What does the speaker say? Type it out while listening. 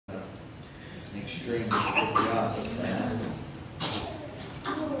extremely good job of that.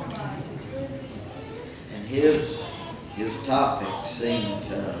 And his topic seemed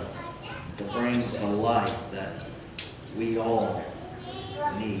to bring to light that we all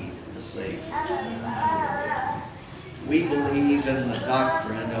need a Savior. We believe in the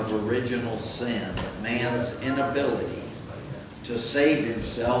doctrine of original sin, of man's inability to save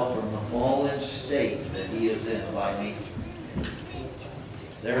himself from the fallen state that he is in by nature.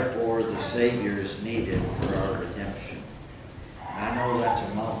 Therefore, the Savior is needed for our redemption. I know that's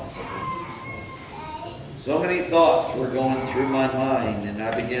a mouthful. So many thoughts were going through my mind, and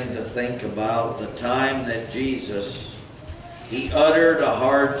I began to think about the time that Jesus, he uttered a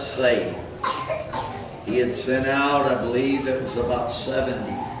hard saying. He had sent out, I believe it was about 70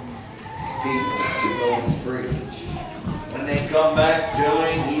 people to go and preach. When they come back to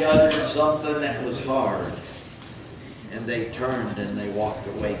him, he uttered something that was hard. And they turned and they walked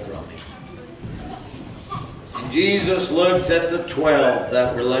away from him. And Jesus looked at the 12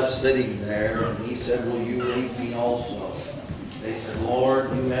 that were left sitting there, and he said, "Will you leave me also?" They said,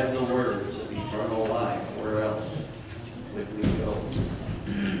 "Lord, you have the words of eternal life. Where else would we go?"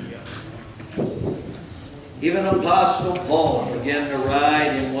 Even Apostle Paul began to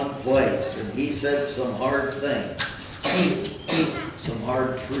write in one place, and he said some hard things, some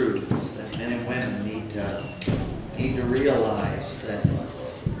hard truths that men and women need to realize, that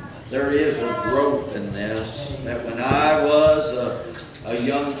there is a growth in this. That when I was a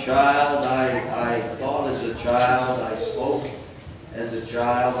young child, I thought as a child, I spoke as a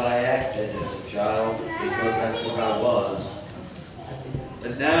child, I acted as a child, because that's what I was.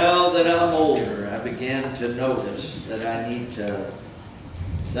 But now that I'm older, I began to notice that I need to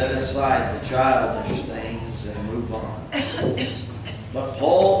set aside the childish things and move on. But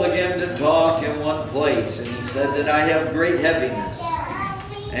Paul began to talk in one place, and he said that I have great heaviness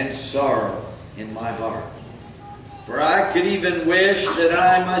and sorrow in my heart. For I could even wish that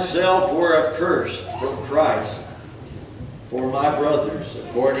I myself were accursed from Christ for my brothers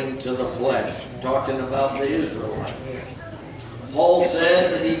according to the flesh. Talking about the Israelites. Paul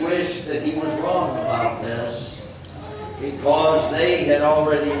said that he wished that he was wrong about this, because they had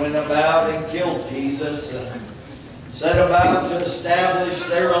already went about and killed Jesus and set about to establish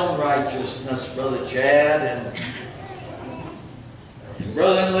their own righteousness, Brother Chad. And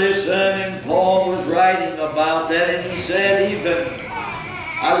Brother Listen, and Paul was writing about that, and he said, even,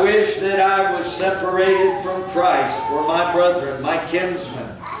 I wish that I was separated from Christ for my brethren, my kinsmen,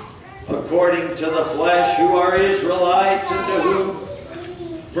 according to the flesh, who are Israelites, and to whom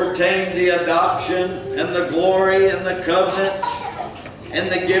pertain the adoption and the glory and the covenant and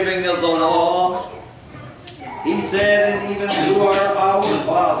the giving of the law. He said, and even who are our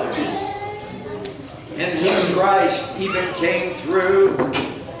fathers, and whom Christ even came through.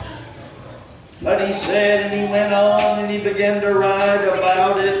 But he said, and he went on, and he began to write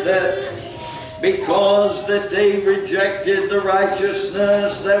about it, that because that they rejected the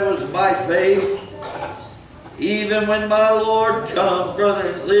righteousness that was by faith, even when my Lord come,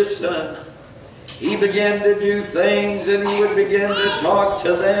 brother, listen, he began to do things, and he would begin to talk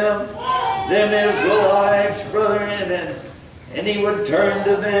to them Israelites, brother, and he would turn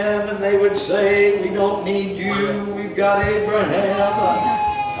to them, and they would say, "We don't need you. We've got Abraham.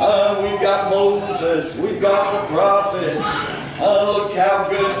 We've got Moses. We've got the prophets. Look how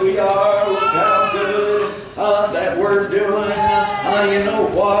good we are. Look how good that we're doing. You know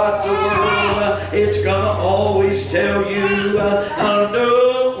what? The world, it's going to always tell you,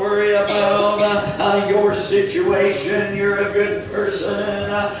 don't worry about your situation. You're a good person.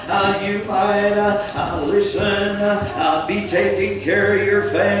 You might, listen, be taking care of your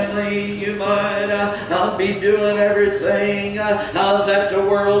family. You might be doing everything that the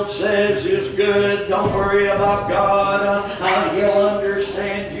world says is good. Don't worry about God. He'll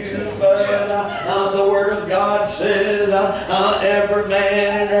understand you. But the Word of God says every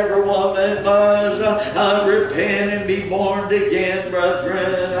man and every woman must repent and be born again,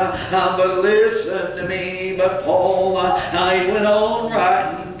 brethren. But listen to me. But Paul, he went on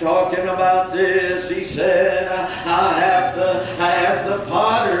writing, talking about this. He said, I have the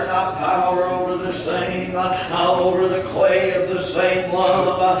potter, not power over the same, over the clay of the same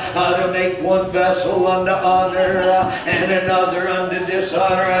lump, to make one vessel unto honor and another unto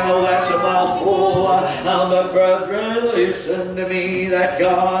dishonor. I know that's a mouthful, but brethren, listen to me, that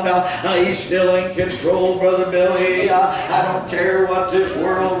God, He's still in control, Brother Billy. I don't care what this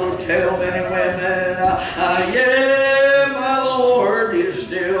world will tell men and women. Yeah, my Lord is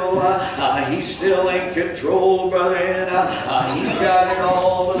still, He's still in control, brother, and He's got it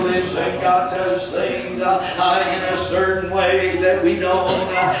all. But listen, God does things in a certain way that we don't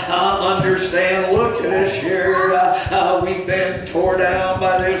understand. Look at us here. We've been torn down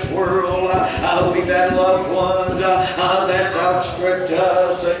by this world. We've had loved ones that's outstripped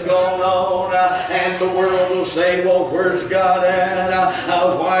us and gone on. And the world will say, well, where's God at?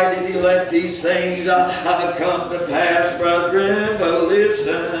 Why did He let these things come to pass, brethren? But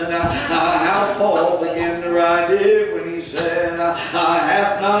listen, how Paul began to write it when he said,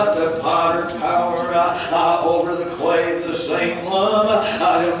 hath not the potter power over the clay of the same lump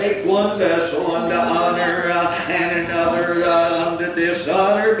to make one vessel unto honor and another unto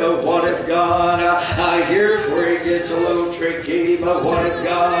dishonor? But what if God, here's where it gets a little tricky, but what if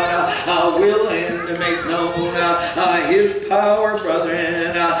God willing to make known His power,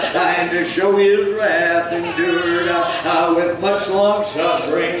 brethren, and to show His wrath endured with much long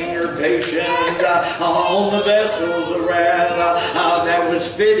suffering or patience on the vessels of wrath that was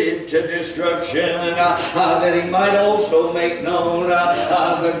fitted to destruction, that He might also make known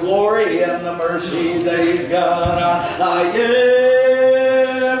the glory and the mercy that He's got.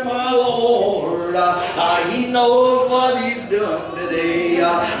 Yeah, my Lord, He knows what He's done today.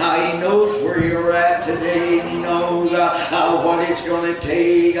 He knows where you're at today. He knows what it's going to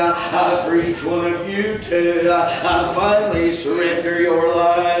take for each one of you to finally surrender your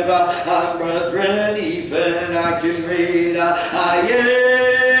life. Brethren, even I can read, I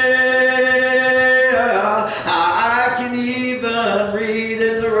can even read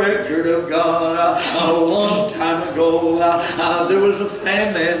in the record of God a long time ago. There was a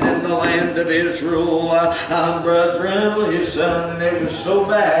famine in the land of Israel. Brethren, listen, and it was so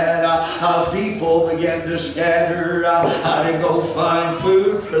bad, people began to scatter to go find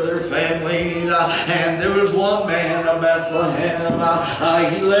food for their families. And there was one man of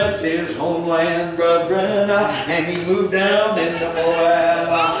Bethlehem. He left his homeland, brethren, and he moved down into Moab.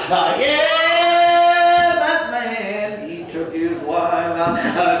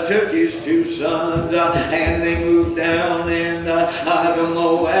 Took his two sons and they moved down to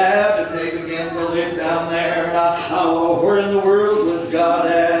Moab, and they began to live down there. Where in the world was God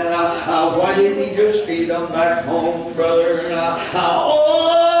at? Why didn't He just feed them back home, brother?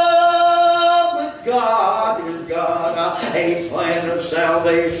 With God is God a plan of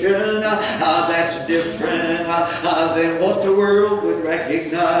salvation that's different than what the world would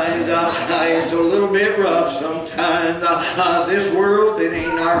recognize. It's a little bit rough sometimes. This world, it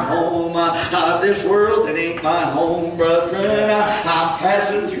ain't our home. This world, it ain't my home, brethren. I'm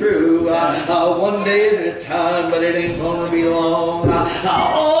passing through one day at a time, but it ain't going to be long.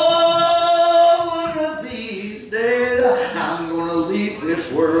 One of these days, I'm going to leave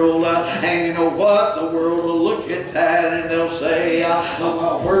this world. And you know what? The world will look at that and they'll say,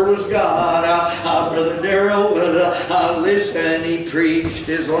 where was God? Brother Daryl, listen, he preached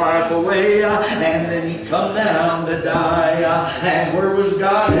his life away, and then he come down to die. And where was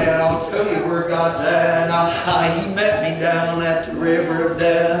God at? I'll tell you where God's at. He met me down at the river of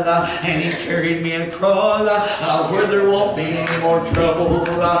death, and He carried me across where there won't be any more trouble,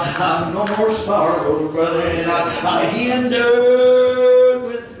 no more sorrow, brother. He endured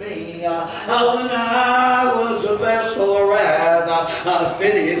with me when I was a vessel of wrath,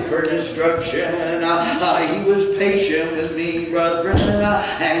 fitted for destruction. He was patient with me, brethren,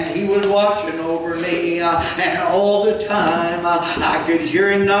 and He was watching over me. And all the time I could hear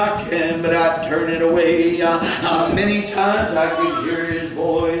Him knocking, but I'd turn it away. Many times I could hear His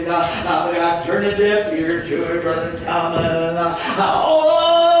voice, but I'd turn a deaf ear to it, Brother Thomas.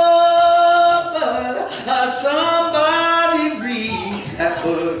 But somebody reads that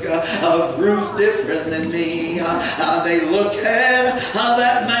book of Ruth different than me. They look at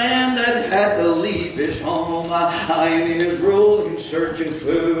that man that had to leave his home in Israel in search of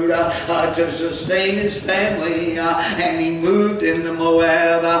food to sustain his family, and he moved into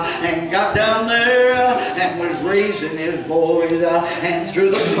Moab and got down there and was raising his boys, and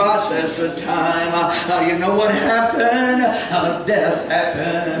through the process of time, you know what happened? Death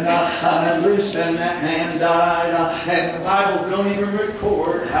happened. Listen, that man died, and the Bible don't even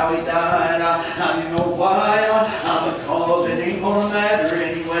record how he died. You know why? Because it ain't gonna matter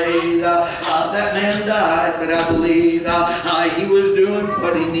anyway. That man died, but I believe he was doing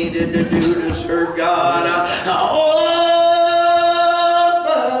what he needed to do to serve God.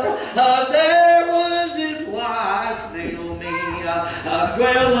 But there was his wife, Naomi,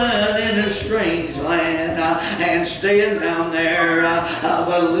 dwelling in a strange land and staying down there.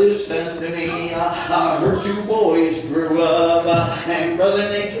 But listen to me, her two boys grew up, and brother,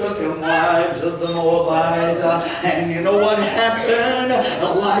 they took them wives of the Moabites, and you know what happened?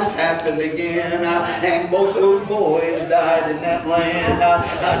 Life happened again, and both those boys died in that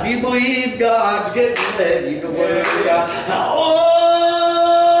land. Do you believe God's getting ready to work?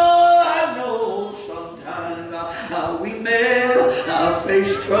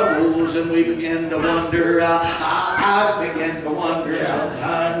 there's troubles, and we begin to wonder. I begin to wonder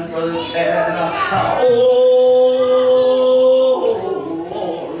sometimes, Brother Chad. Oh,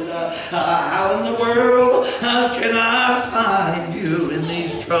 Lord, how in the world can I find you in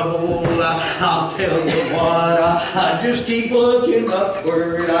these troubles? I'll tell you what, just keep looking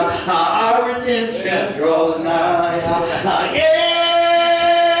upward. Our redemption draws nigh.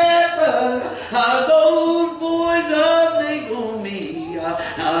 Yeah, but those boys of Naomi,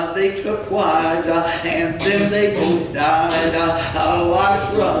 they took wives, and then they both died.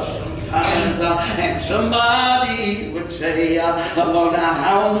 Life's rough sometimes, and somebody would say, well, now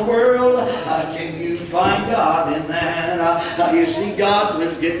how in the world can you find God in that? You see, God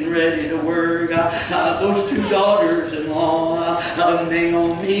was getting ready to work. Those two daughters-in-law of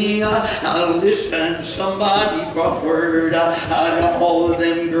Naomi, listen, somebody brought word to all of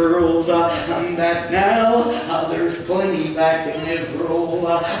them girls that now there's plenty back in Israel.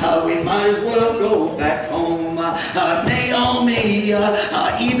 We might as well go back home. Naomi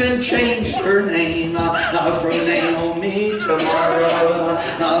even changed her name from Naomi to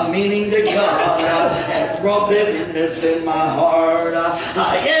Mara, meaning that God had brought bitterness in my heart.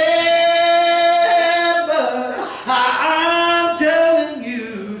 Yeah, but I'm telling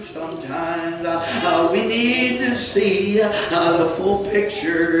you, sometimes we need to see the full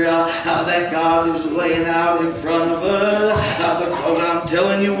picture that God is laying out in front of us. Because I'm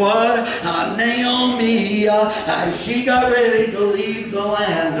telling you what, Naomi, she got ready to leave the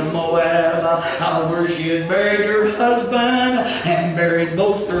land of Moab, where she had buried her husband and buried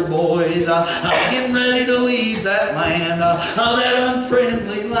both her boys, getting ready to leave that land, that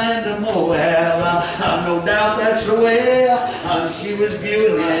unfriendly land of Moab. No doubt that's the way she was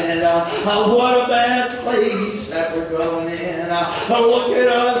viewing it. What a bad place that we're going in. Look at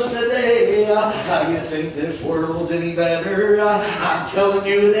us today. You think this world's any better? I'm telling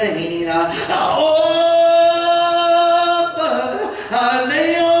you it ain't. But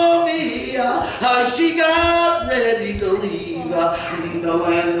Naomi, she got ready to leave the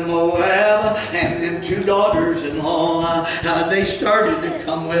land of Moab, and them two daughters-in-law, they started to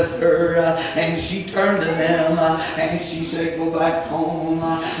come with her, and she turned to them and she said, go back home.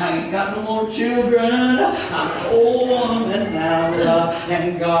 I ain't got no more children. I'm an old woman now,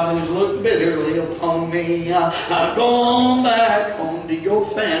 and God has looked bitterly upon me. Go on back home to your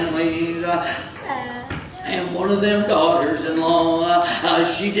families. And one of them daughters-in-law,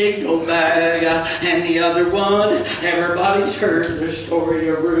 she did go back, and the other one, everybody's heard the story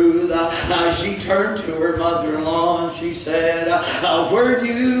of Ruth. She turned to her mother-in-law and she said, where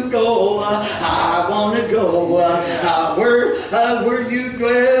you go, I want to go. Where you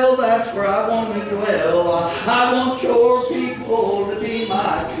dwell, that's where I want to dwell. I want your people to be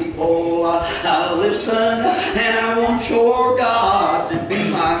my people. Listen, and I want your God to be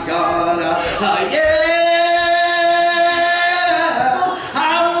my God. Yeah.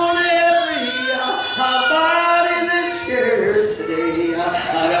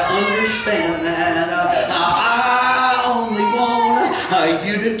 Understand that I only want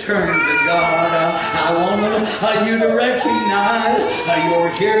you to turn to God. I want you to recognize you're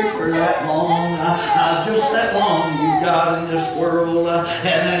here for that long, just that long you got in this world, and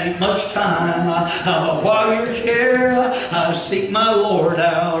that ain't much time. But while you're here, seek my Lord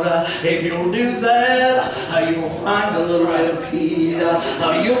out. If you'll do that, you'll find a little bit of peace.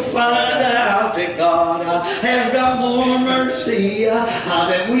 You'll find out that God has got more mercy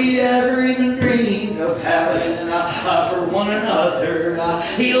than we ever even dreamed of having for one another.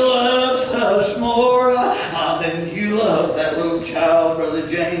 He loves us more than you love that little child, Brother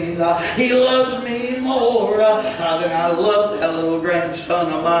James. He loves me more than I love that little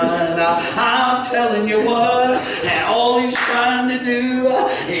grandson of mine. I'm telling you what, and all he's trying to do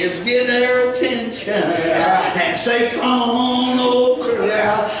is get their attention and say, come on over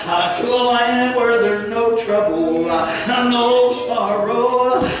to a land where there's no trouble, no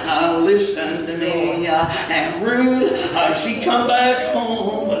sorrow. Listen to me. And Ruth, she come back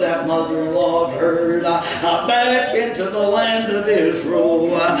home with that mother-in-law of hers, back into the land of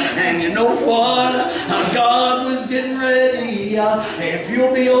Israel. And you know what? God was getting ready. If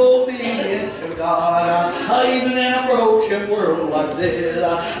you'll be obedient to God, even in a broken world like this,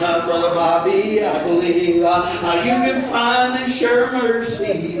 Brother Bobby, I believe you can find and share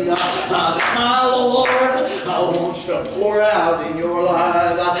mercy that my Lord wants to pour out in your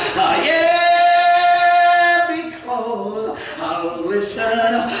life. Yeah, because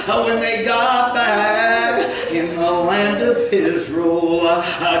listen, when they got back in the land of Israel,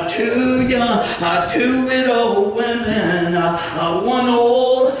 two widow women, one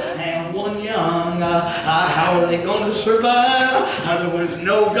old and one young. How are they going to survive? There was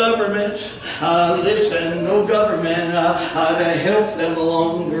no government, listen, no government to help them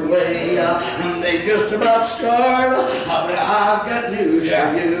along their way. They just about starved, but I've got news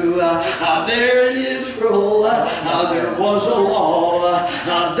for you. There in Israel, there was a law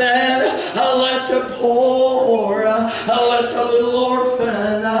that let the poor, let the little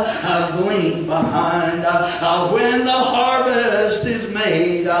orphan glean behind when the harvest is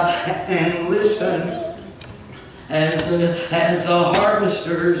made. And listen, as the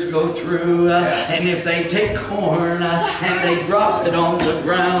harvesters go through, and if they take corn and they drop it on the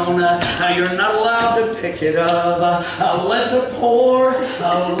ground, you're not allowed to pick it up. Let the poor,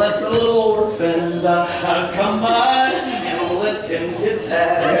 let the little orphans come by and let them get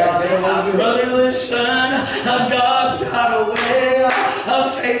that. Brother, listen, God's got a way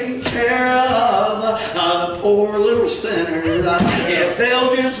of taking care of the poor little sinners. If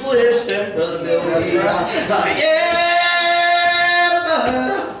they'll just listen, Brother Billy.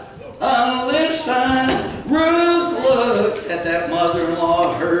 Listen, Ruth looked at that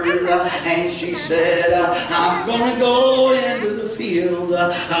mother-in-law, and she said, I'm going to go into the field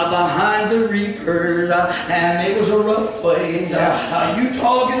behind the reapers. And it was a rough place. You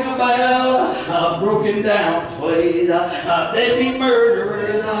talking about a broken down place. They'd be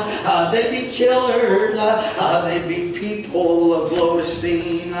murderers. They'd be killers. They'd be people of low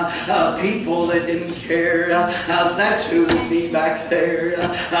esteem. People that didn't care. That's who would be back there.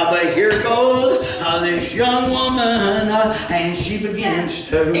 But here goes this young woman, and she begins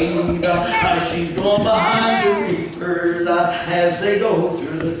to read. She's going behind the reapers as they go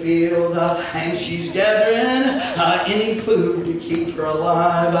through the field, and she's gathering any food to keep her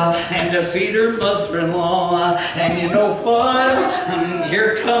alive and to feed her mother-in-law. And you know what?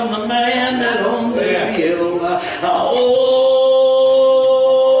 Here come the man that owned the field.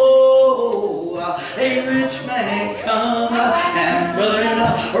 A rich man come, and brother,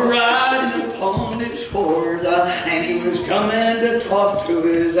 riding upon his horse, and he was coming to talk to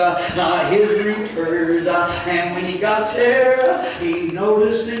his reapers. And when he got there, he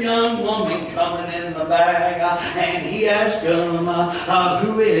noticed a young woman coming in the bag, and he asked him,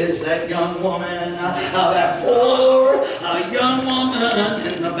 who is that young woman? That poor young woman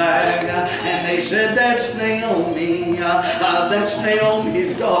in the bag. And they said, that's Naomi. That's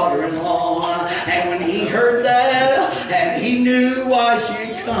Naomi's daughter-in-law. And when he heard that, and he knew why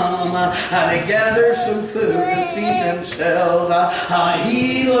she'd come to gather some food to feed themselves,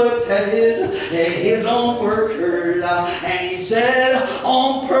 he looked at his own workers, and he said,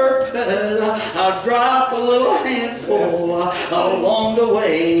 on purpose, I'll drop a little handful along the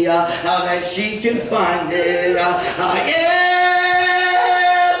way that she can find it.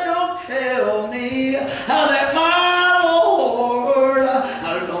 Don't tell me that my Lord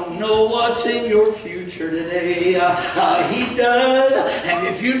don't know what's in your future today. He does, and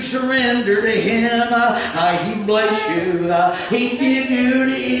if you surrender to Him, He bless you. He give you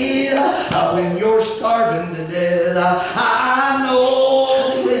to eat when you're starving to death. I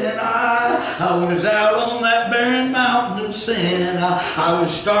know when I was out on that barren mountain of sin, I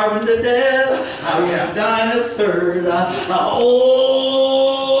was starving to death. I was dying of thirst. But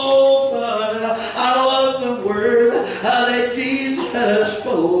I love the word that Jesus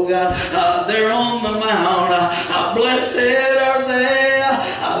spoke there on the mount. Blessed are they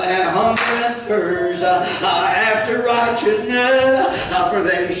that hunger and thirst after righteousness, for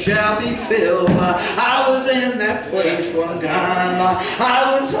they shall be filled. I was in that place one time.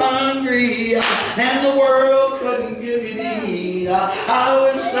 I was hungry, and the world couldn't give me to eat. I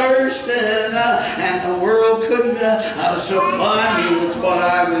was thirsting, and the world couldn't supply me with what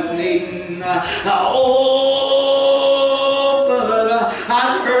I was needing. But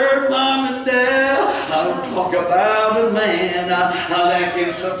I've heard Mom and Dad talk about a man that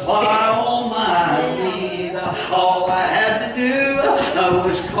can supply all my needs. All I had to do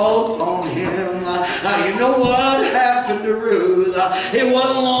was call upon Him. You know what happened to Ruth? It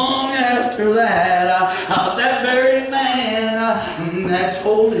wasn't long after that, that very man that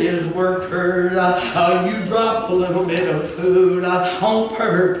told his workers, you drop a little bit of food on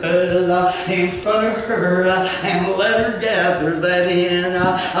purpose in front of her and let her gather that in.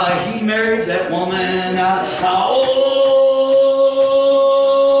 He married that woman.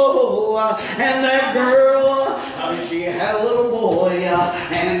 And that girl, she had a little boy,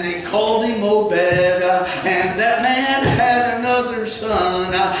 and they called him Obed. And that man had another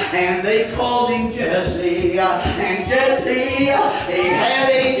son, and they called him Jesse. And Jesse, he had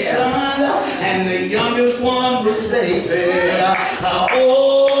 8 sons, and the youngest one was David.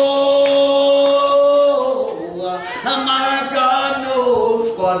 My God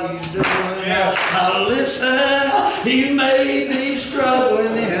knows what He's doing. Listen, He may be strong.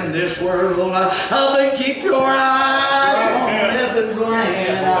 struggling in this world, but keep your eyes on heaven's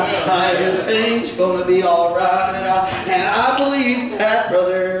land. Everything's going to be all right. And I believe that,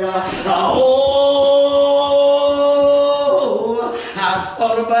 brother. I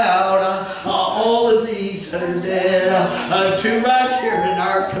thought about all of these that are dead, two right here in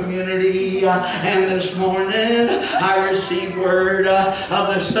our community. And this morning I received word of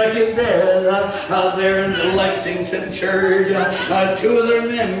the second death there in the Lexington church. Two of their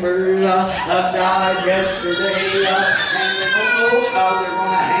members died yesterday, and they don't know how they're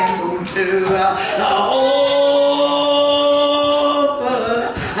going to handle them too.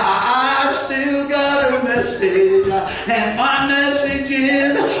 But I've still got a message, and my message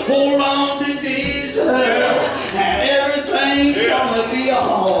is hold on to Jesus, and everything's gonna be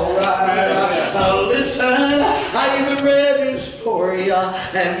alright. Listen, I even read a story,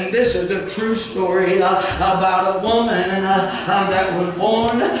 and this is a true story about a woman that was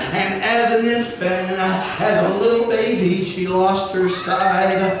born, and as an infant, as a little baby, she lost her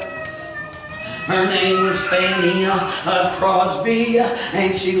sight. Her name was Fanny Crosby,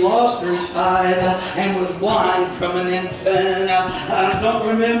 and she lost her sight and was blind from an infant. I don't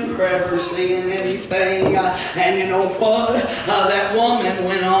remember ever seeing anything. And you know what? That woman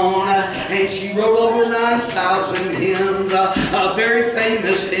went on and she wrote over 9,000 hymns, very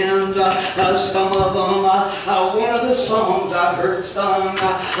famous hymns, some of them. One of the songs I've heard sung,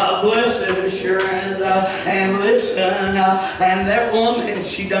 Blessed Assurance, and listen, and that woman,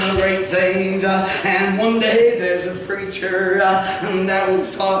 she done great things. And one day there's a preacher that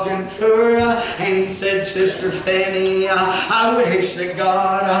was talking to her, and he said, Sister Fanny, I wish that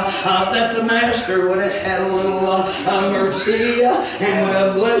God, that the Master would have had a little mercy and would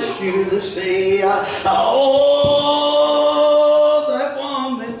have blessed you to see. Oh, that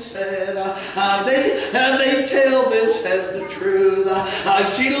woman said, they tell this as the truth.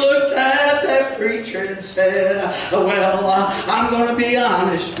 She looked at that preacher and said, well, I'm going to be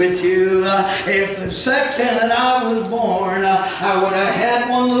honest with you. If the second I was born, I would have had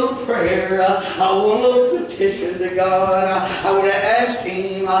one little prayer, one little petition to God. I would have asked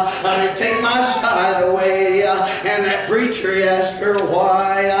Him to take my sight away. And that preacher asked her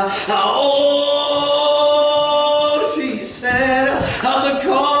why. Oh, she said,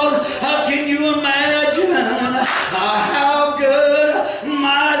 because can you imagine how good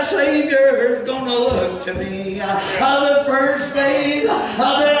my Savior is going to look to me? The first babe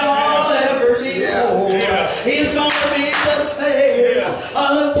that I'll ever behold is going to be the face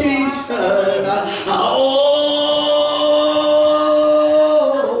of Jesus. Oh,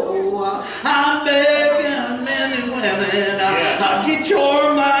 I'm begging men and women, get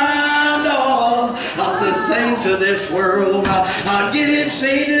your mind off of the things of this world. Get it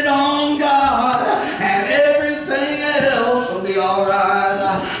seated on God, and everything else will be alright.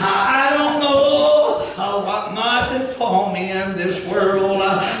 I don't know what might befall me in this world.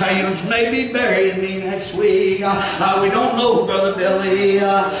 You may be burying me next week. We don't know, Brother Billy.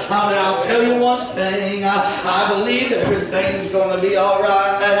 But I'll tell you one thing. I believe everything's going to be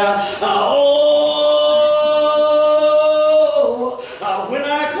alright. When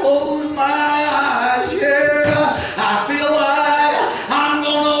I close my eyes here, I feel like I'm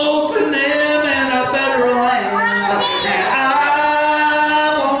going to open them in a better land. And I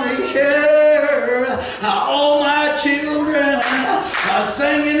want to hear all my children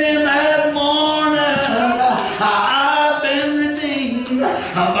singing in that morning. I've been redeemed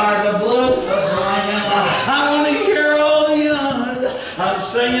by the blood of the Lamb. I want to hear all the young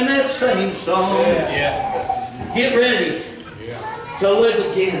singing that same song. Get ready to live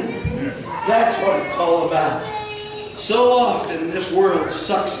again. That's what it's all about. So often this world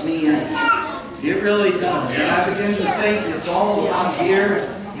sucks me in. It really does. And I begin to think it's all about here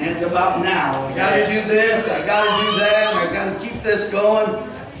and it's about now. I got to do this, I got to do that, I got to keep this going.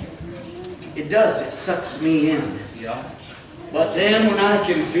 It does. It sucks me in. But then when I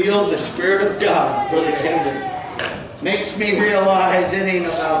can feel the Spirit of God, Brother Kendrick, makes me realize it ain't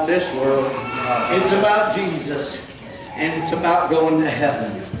about this world. It's about Jesus. And it's about going to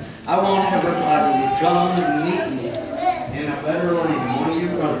heaven. I want everybody to come and meet me